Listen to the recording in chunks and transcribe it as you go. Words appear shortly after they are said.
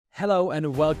Hello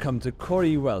and welcome to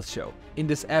Cory Wealth Show. In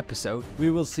this episode,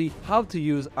 we will see how to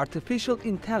use artificial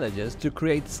intelligence to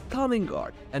create stunning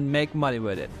art and make money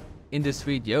with it. In this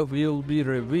video, we will be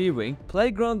reviewing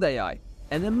Playground AI,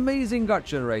 an amazing art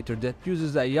generator that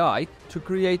uses AI to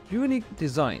create unique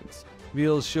designs. We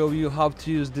will show you how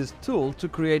to use this tool to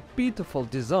create beautiful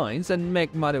designs and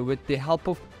make money with the help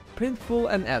of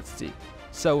Printful and Etsy.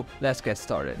 So let's get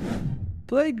started.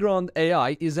 Playground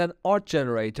AI is an art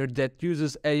generator that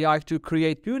uses AI to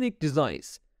create unique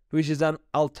designs, which is an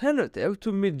alternative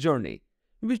to Midjourney,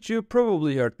 which you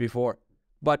probably heard before.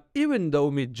 But even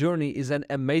though Midjourney is an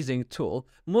amazing tool,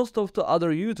 most of the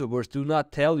other YouTubers do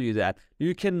not tell you that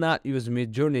you cannot use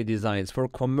Midjourney designs for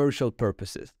commercial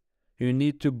purposes. You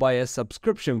need to buy a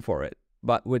subscription for it.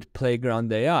 But with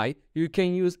Playground AI, you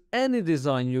can use any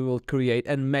design you will create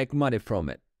and make money from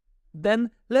it.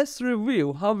 Then let's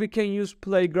review how we can use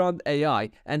Playground AI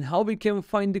and how we can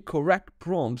find the correct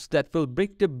prompts that will bring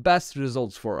the best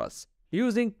results for us.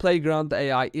 Using Playground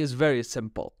AI is very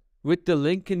simple. With the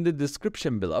link in the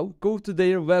description below, go to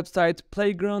their website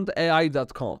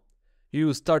playgroundai.com.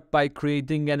 You start by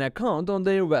creating an account on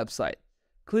their website.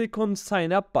 Click on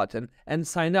Sign Up button and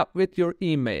sign up with your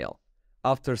email.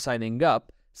 After signing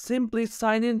up, simply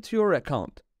sign into your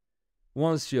account.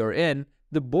 Once you're in,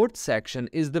 the board section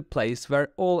is the place where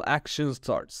all action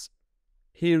starts.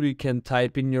 Here you can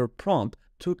type in your prompt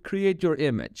to create your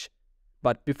image.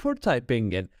 But before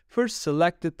typing in, first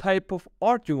select the type of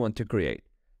art you want to create,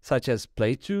 such as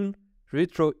Playtoon,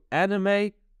 retro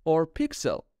anime, or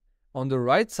pixel. On the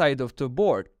right side of the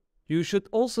board, you should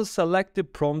also select the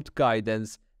prompt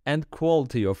guidance and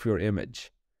quality of your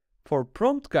image. For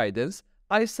prompt guidance,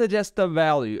 I suggest a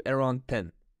value around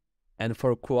 10. And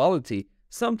for quality,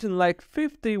 something like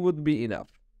 50 would be enough.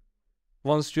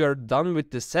 Once you are done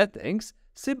with the settings,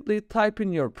 simply type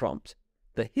in your prompt.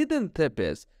 The hidden tip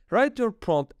is, write your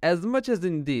prompt as much as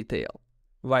in detail.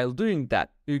 While doing that,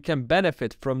 you can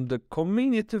benefit from the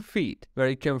community feed, where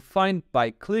you can find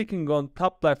by clicking on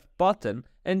top left button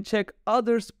and check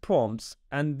others' prompts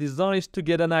and designs to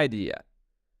get an idea.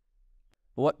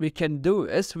 What we can do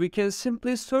is, we can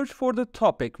simply search for the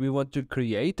topic we want to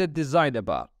create a design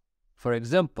about. For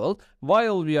example,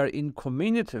 while we are in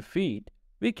community feed,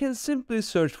 we can simply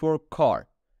search for car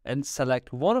and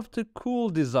select one of the cool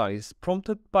designs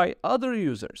prompted by other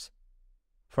users.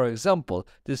 For example,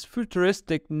 this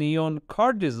futuristic neon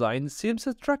car design seems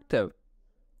attractive.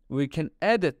 We can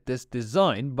edit this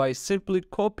design by simply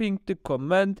copying the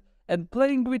command and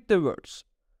playing with the words.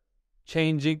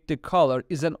 Changing the color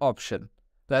is an option.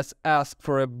 Let's ask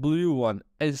for a blue one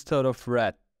instead of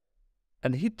red.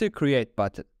 And hit the create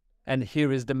button. And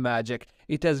here is the magic.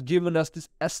 It has given us this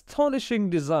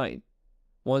astonishing design.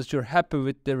 Once you're happy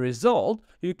with the result,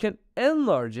 you can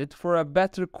enlarge it for a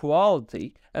better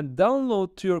quality and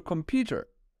download to your computer.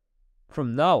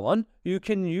 From now on, you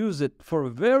can use it for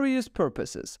various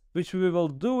purposes, which we will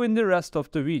do in the rest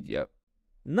of the video.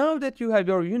 Now that you have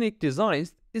your unique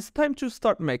designs, it's time to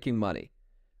start making money.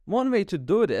 One way to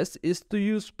do this is to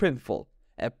use Printful,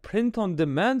 a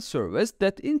print-on-demand service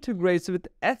that integrates with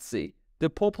Etsy, the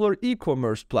popular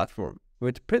e-commerce platform.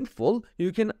 With Printful,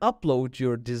 you can upload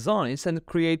your designs and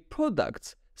create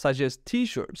products such as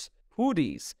t-shirts,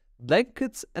 hoodies,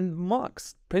 blankets, and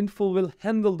mugs. Printful will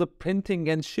handle the printing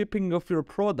and shipping of your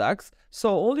products, so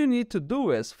all you need to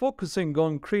do is focusing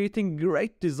on creating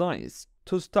great designs.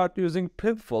 To start using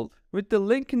Printful, with the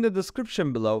link in the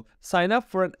description below, sign up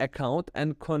for an account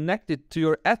and connect it to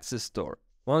your Etsy store.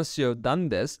 Once you've done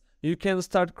this, you can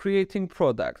start creating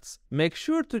products. Make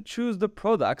sure to choose the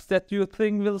products that you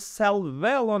think will sell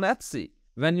well on Etsy.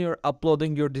 When you're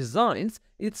uploading your designs,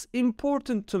 it's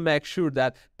important to make sure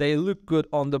that they look good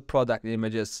on the product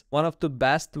images. One of the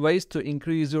best ways to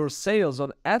increase your sales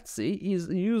on Etsy is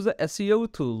use a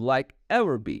SEO tool like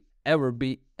Everbee.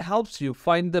 Everbee helps you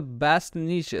find the best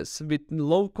niches with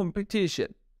low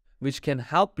competition, which can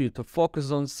help you to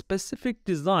focus on specific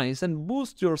designs and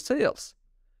boost your sales.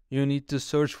 You need to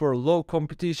search for low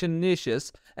competition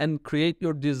niches and create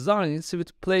your designs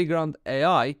with Playground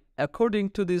AI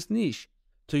according to this niche.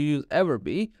 To use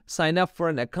Everbee, sign up for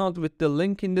an account with the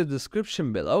link in the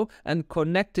description below and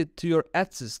connect it to your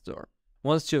Etsy store.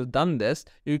 Once you've done this,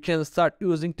 you can start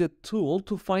using the tool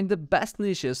to find the best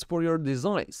niches for your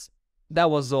designs. That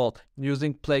was all.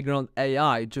 Using Playground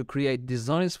AI to create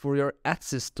designs for your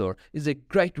Etsy store is a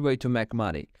great way to make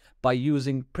money. By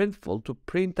using Printful to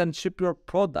print and ship your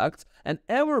products and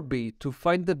Everbee to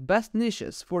find the best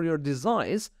niches for your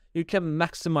designs, you can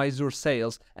maximize your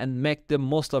sales and make the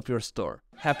most of your store.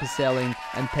 Happy selling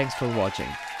and thanks for watching.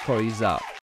 Cory's out.